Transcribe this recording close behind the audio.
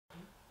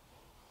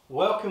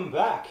Welcome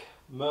back,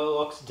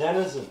 Murloc's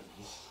denizens,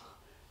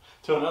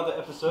 to another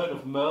episode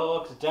of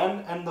Murloc's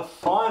Den and the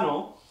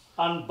final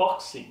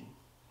unboxing,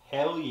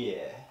 hell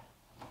yeah,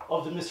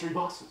 of the mystery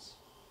boxes.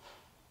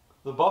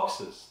 The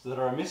boxes that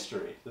are a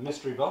mystery, the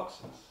mystery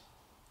boxes.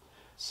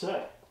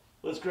 So,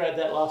 let's grab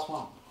that last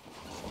one.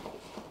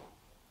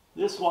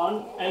 This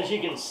one, as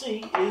you can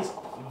see, is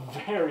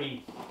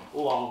very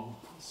long.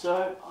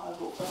 So, I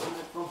will open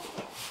it from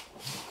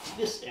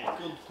this end.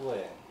 Good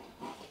plan.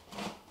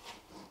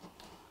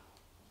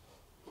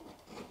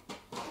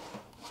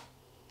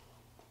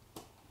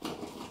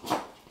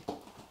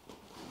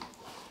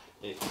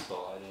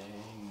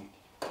 Exciting.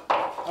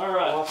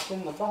 Alright. What's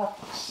in the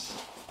box?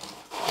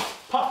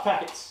 Puff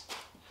packets.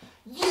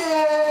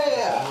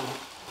 Yeah!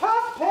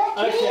 Puff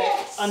packets!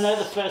 Okay, I know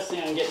the first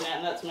thing I'm getting at,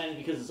 and that's mainly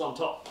because it's on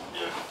top.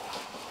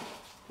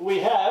 We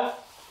have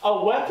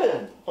a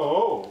weapon.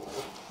 Oh.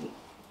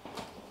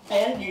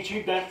 And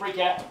YouTube, don't freak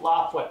out,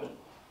 laugh weapon.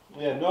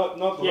 Yeah, not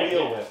the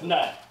real weapon.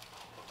 No.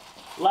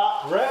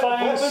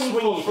 Weapon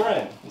for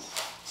friends.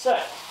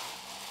 So,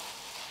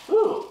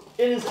 ooh,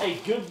 it is a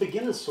good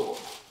beginner sword.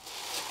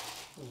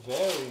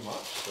 Very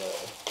much so.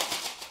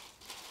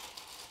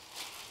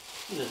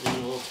 There's a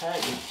little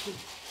tag in it too.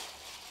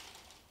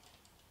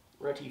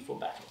 Ready for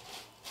battle.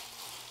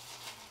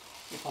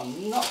 If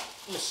I'm not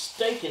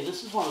mistaken,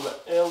 this is one of the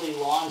early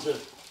lines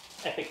of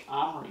Epic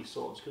Armory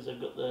swords because they've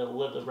got the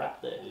leather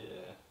wrap there.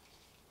 Yeah.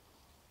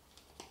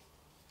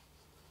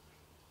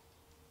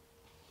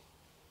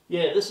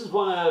 Yeah, this is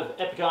one of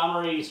Epic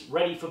Armory's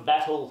Ready for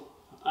Battle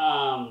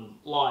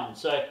line.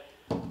 So,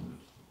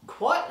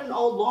 quite an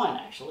old line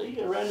actually.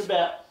 Around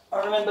about,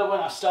 I remember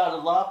when I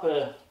started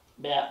LARP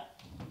about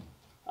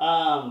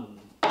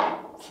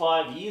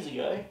 5 years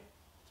ago,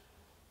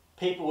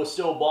 people were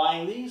still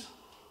buying these.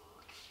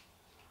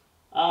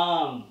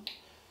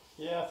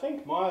 Yeah, I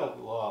think my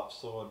LARP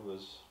sword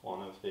was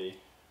one of the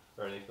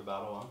Ready for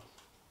Battle ones.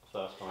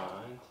 First one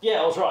I owned.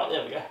 Yeah, I was right.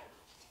 There we go.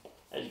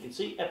 As you can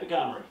see, Epic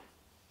Armory.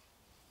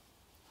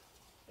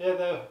 Yeah,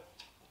 they're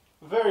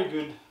very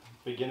good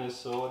beginner's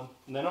sword.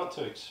 And they're not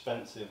too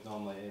expensive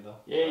normally either.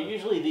 Yeah,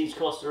 usually these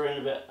cost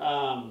around about,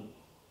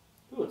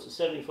 it's a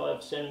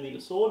 75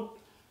 centimetre sword.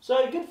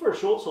 So good for a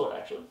short sword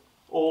actually.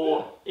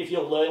 Or if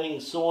you're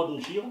learning sword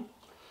and shield.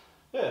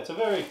 Yeah, it's a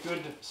very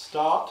good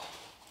start.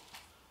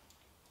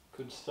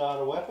 Good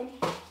starter weapon.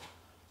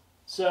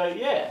 So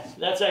yeah,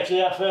 that's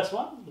actually our first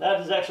one. That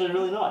is actually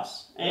really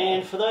nice.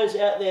 And for those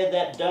out there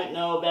that don't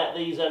know about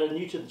these that are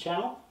new to the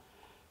channel,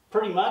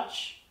 pretty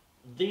much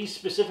these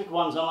specific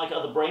ones, unlike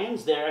other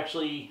brands, they're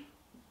actually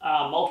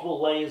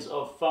multiple layers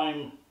of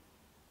foam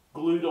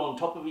glued on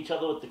top of each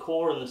other with the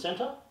core in the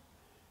center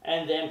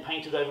and then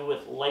painted over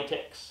with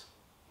latex.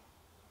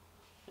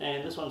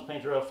 And this one's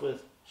painted off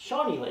with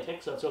shiny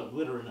latex, so it's got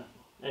glitter in it,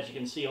 as you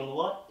can see on the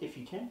light, if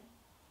you can.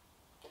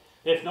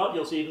 If not,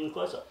 you'll see it in the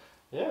close-up.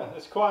 Yeah,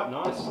 it's quite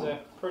nice.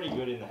 They're pretty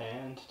good in the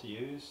hand to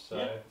use.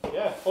 So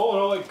yeah, all in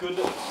all, a good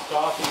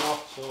starting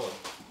off sword.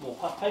 More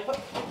puff paper.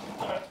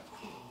 Alright.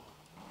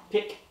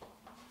 Pick.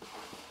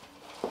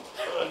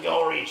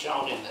 Go reach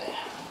on in there.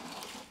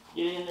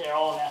 Get in there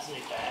all nice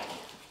and back.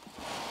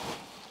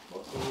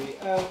 What do we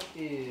have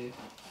here?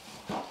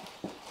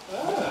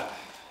 Ah.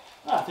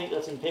 I think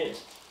that's in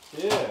pairs.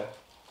 Yeah.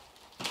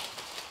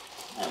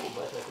 And we'll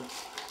both open.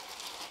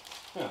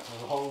 Yeah,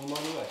 there's a hole in them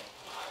anyway.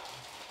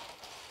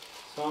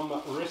 Some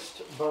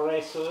wrist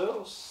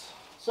bracers.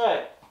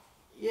 So,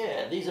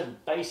 yeah, these are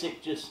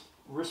basic just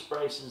wrist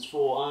braces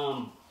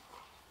for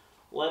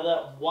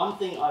leather. One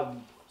thing I've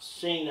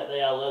seen that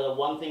they are leather,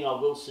 one thing I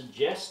will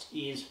suggest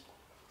is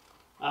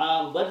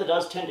leather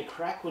does tend to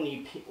crack when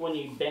you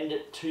bend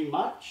it too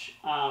much.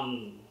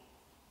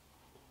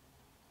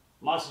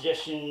 My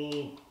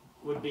suggestion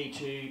would be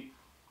to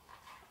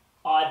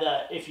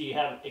either, if you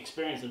have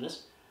experience in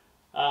this,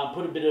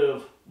 put a bit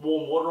of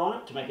warm water on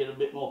it to make it a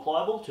bit more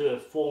pliable to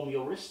form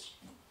your wrists.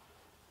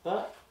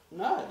 But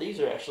no,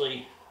 these are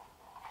actually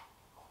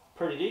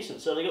pretty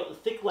decent. So they got the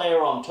thick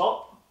layer on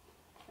top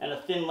and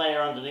a thin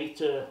layer underneath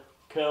to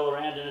curl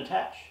around and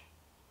attach.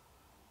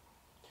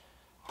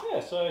 Yeah,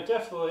 so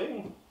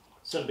definitely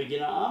some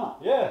beginner armour.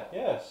 Yeah,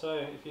 yeah. So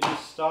if you're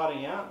just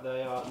starting out,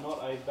 they are not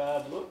a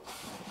bad look.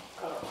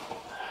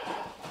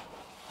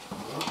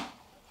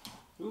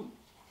 Ooh.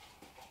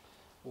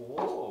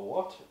 Whoa,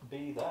 what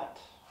be that?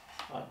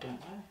 I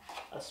don't know.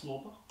 A small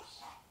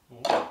box.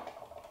 Mm.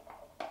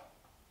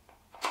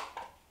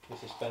 The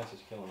suspense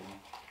is killing me.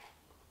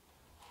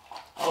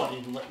 Oh, I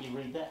didn't let you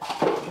read that.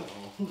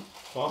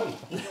 Fine.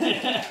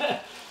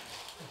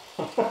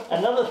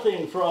 Another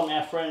thing from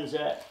our friends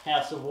at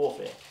House of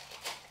Warfare.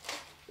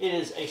 It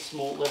is a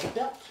small leather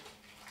belt.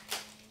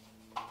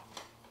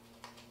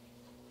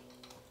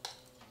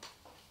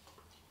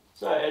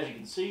 So as you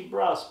can see,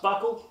 brass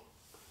buckle.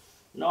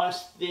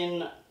 Nice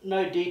thin,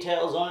 no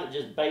details on it,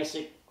 just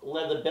basic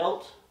leather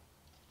belt.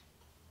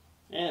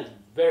 And it's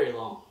very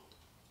long.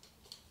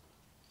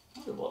 I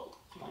wonder what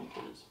length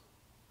it is.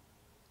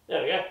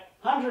 There we go.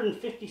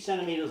 150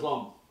 centimeters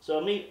long. So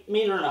a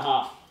metre and a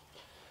half.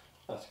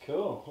 That's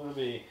cool. Would it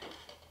be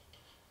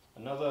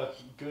Another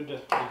good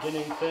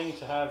beginning thing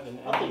to have in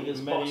any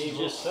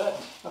medieval set.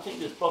 I think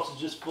this box is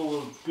just full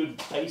of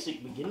good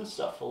basic beginner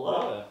stuff for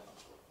life. Yeah.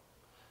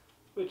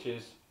 Which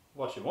is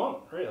what you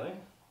want, really.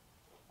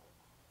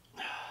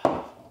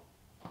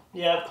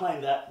 Yeah, I've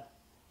claimed that.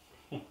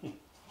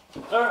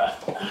 Alright.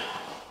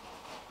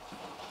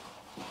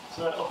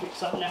 So I'll pick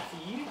something out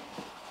for you.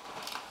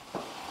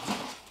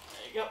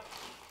 There you go.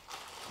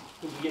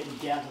 We'll be getting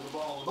down to the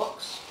bottom of the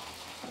box.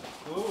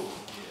 Ooh,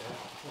 yeah.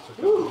 That's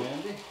a good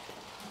handy.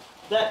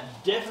 That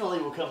definitely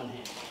will come in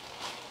handy.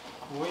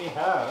 We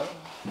have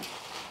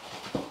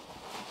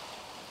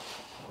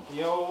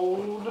the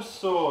old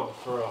sword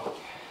frog.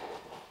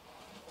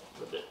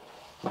 Ribbit.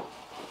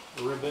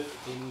 Ribbit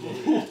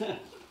indeed.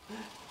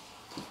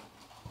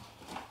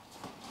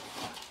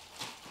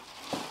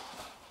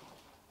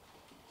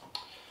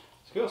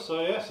 It's good,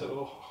 so yes, it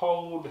will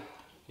hold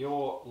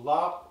your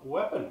LARP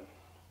weapon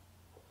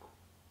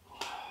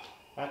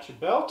at your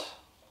belt.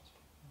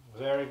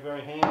 Very,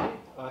 very handy.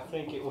 I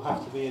think it will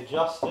have to be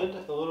adjusted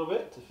a little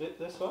bit to fit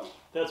this one.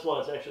 That's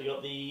why it's actually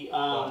got the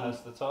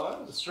has the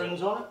ties, the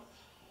strings on it.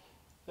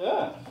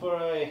 Yeah,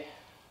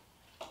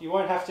 you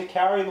won't have to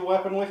carry the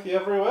weapon with you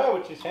everywhere,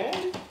 which is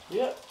handy.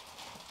 Yep.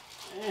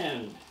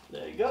 And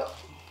there you go.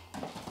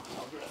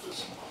 I'll grab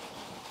this.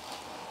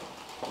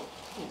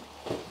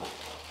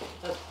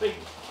 That's big.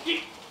 You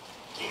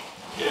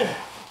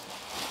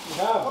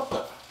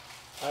have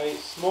a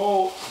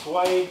small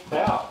suede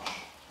pouch.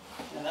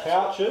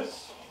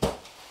 Pouches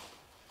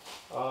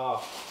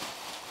are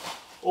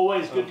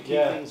always good to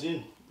keep things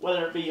in,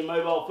 whether it be your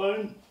mobile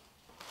phone,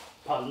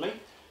 pardon me,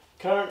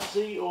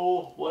 currency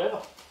or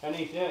whatever.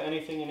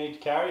 Anything you need to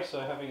carry,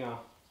 so having a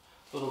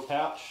little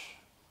pouch,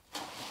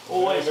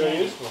 always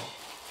very useful.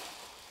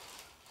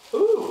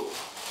 Ooh,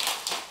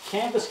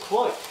 canvas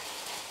cloak.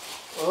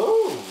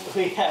 Oh,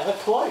 we have a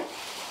cloak.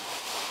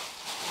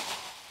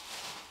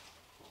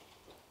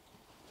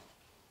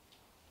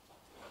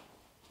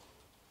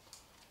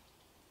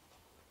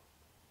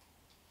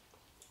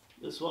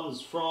 This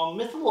one's from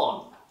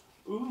Mythalon.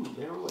 Ooh,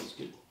 they're always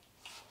good.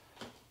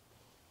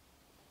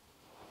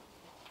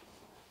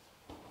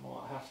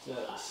 Might have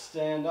to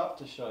stand up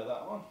to show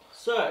that one.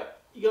 So,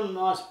 you got a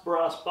nice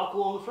brass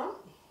buckle on the front.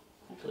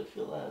 Actually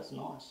feel that is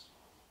nice.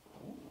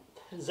 Ooh,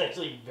 that is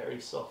actually very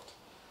soft.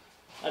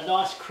 A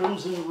nice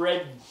crimson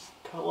red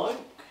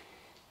cloak.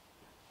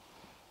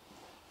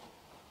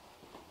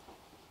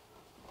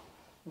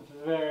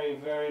 Very,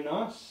 very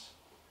nice.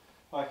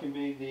 I can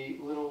be the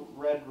little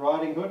Red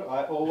Riding Hood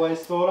I always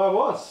thought I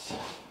was.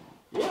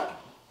 Yeah.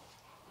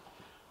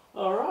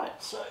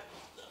 Alright, so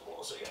that'll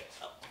also go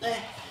up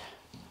there.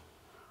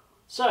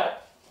 So,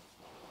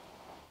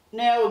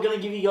 now we're going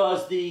to give you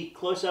guys the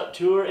close-up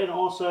tour and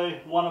also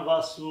one of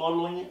us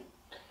modelling it.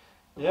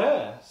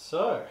 Yeah,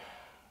 so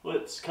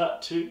let's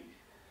cut to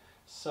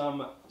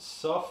some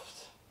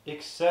soft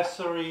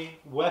accessory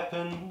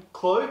weapon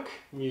cloak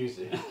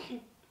music.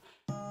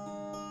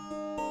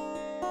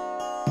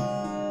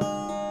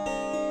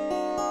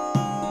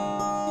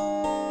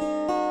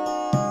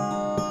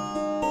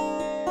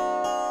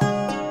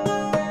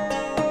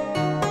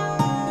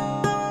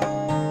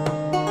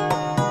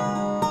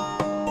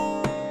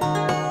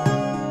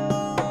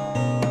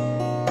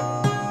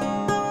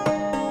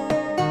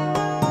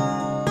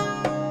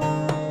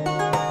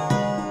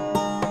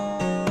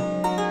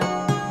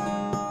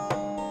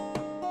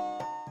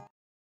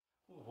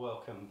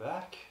 Welcome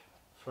back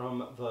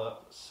from the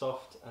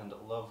soft and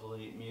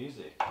lovely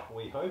music.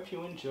 We hope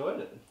you enjoyed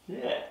it.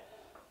 Yeah.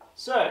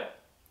 So,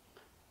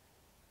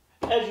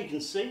 as you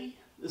can see,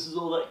 this is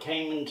all that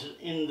came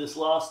in this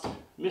last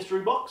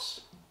mystery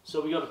box.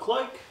 So we got a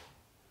cloak,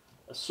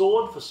 a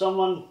sword for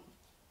someone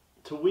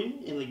to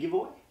win in the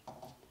giveaway,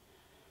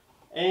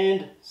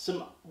 and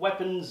some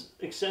weapons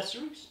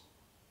accessories,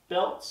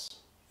 belts,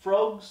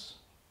 frogs,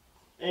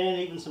 and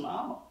even some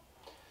armour.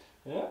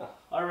 Yeah.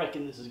 I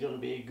reckon this is going to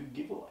be a good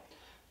giveaway.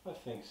 I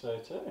think so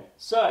too.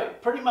 So,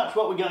 pretty much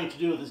what we're going to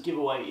do with this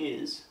giveaway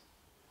is,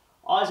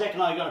 Isaac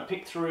and I are going to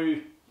pick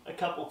through a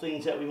couple of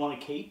things that we want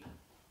to keep,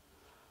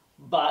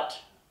 but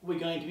we're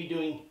going to be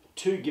doing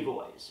 2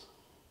 giveaways.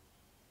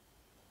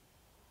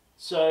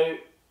 So,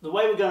 the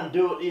way we're going to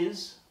do it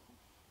is,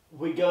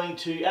 we're going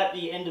to, at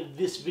the end of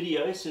this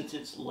video, since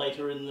it's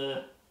later in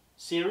the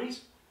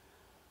series,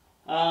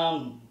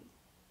 we'll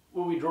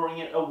be drawing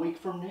it a week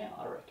from now,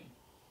 I reckon.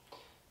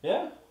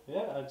 Yeah,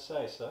 I'd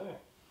say so.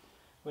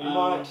 We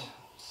might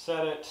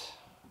set it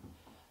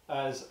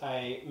as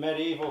a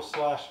medieval /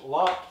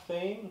 LARP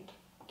themed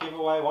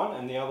giveaway one,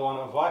 and the other one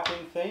a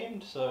Viking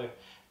themed. So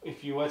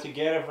if you were to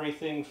get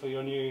everything for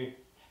your new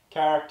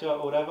character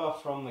or whatever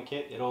from the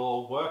kit, it'll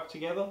all work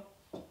together.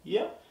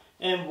 Yep.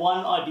 And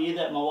one idea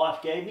that my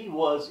wife gave me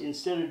was,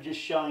 instead of just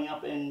showing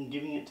up and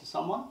giving it to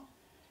someone,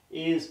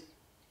 is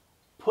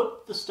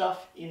put the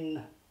stuff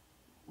in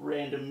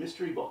random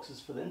mystery boxes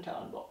for them to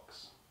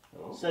unbox.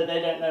 Ooh. So they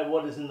don't know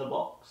what is in the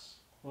box.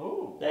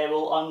 Ooh. They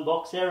will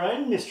unbox their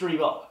own mystery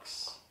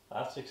box.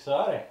 That's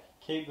exciting.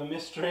 Keep the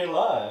mystery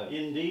alive.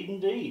 Indeed,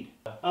 indeed.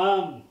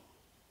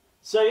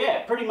 So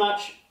yeah, pretty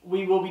much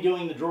we will be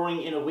doing the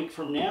drawing in a week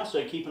from now,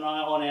 so keep an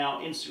eye on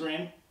our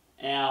Instagram,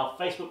 our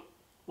Facebook,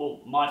 well,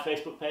 my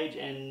Facebook page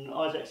and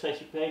Isaac's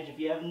Facebook page if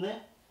you have them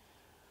there.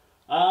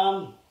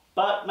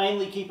 But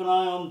mainly keep an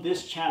eye on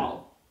this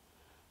channel.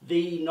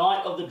 The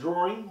night of the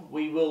drawing,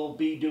 we will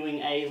be doing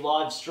a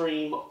live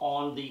stream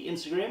on the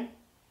Instagram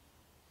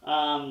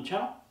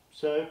channel.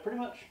 So pretty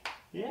much,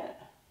 yeah.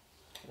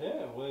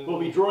 Yeah, we'll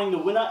be drawing the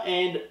winner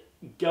and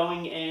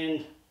going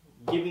and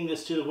giving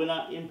this to the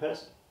winner in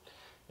person.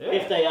 Yeah.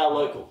 If they are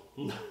local.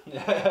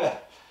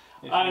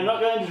 I'm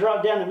not going to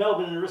drive down to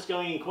Melbourne and risk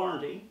going in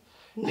quarantine.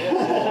 Yeah,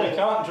 well, we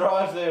can't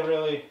drive there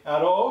really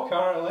at all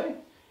currently.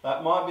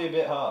 That might be a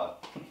bit hard.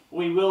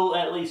 We will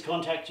at least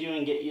contact you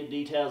and get your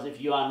details if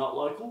you are not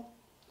local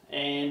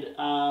and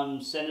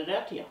send it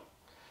out to you.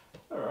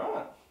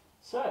 Alright.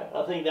 So,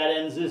 I think that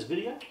ends this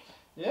video.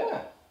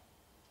 Yeah.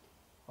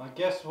 I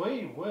guess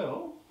we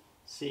will.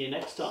 See you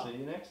next time. See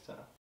you next time.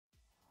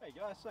 Hey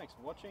guys, thanks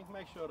for watching.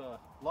 Make sure to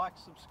like,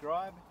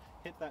 subscribe,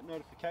 hit that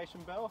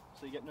notification bell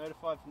so you get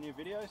notified for new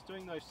videos.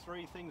 Doing those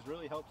 3 things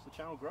really helps the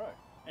channel grow.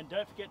 And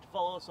don't forget to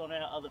follow us on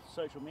our other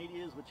social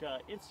medias, which are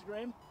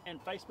Instagram and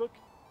Facebook.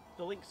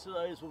 The links to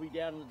those will be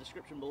down in the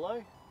description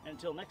below. And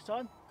until next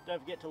time,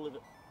 don't forget to live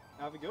it.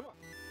 Have a good one.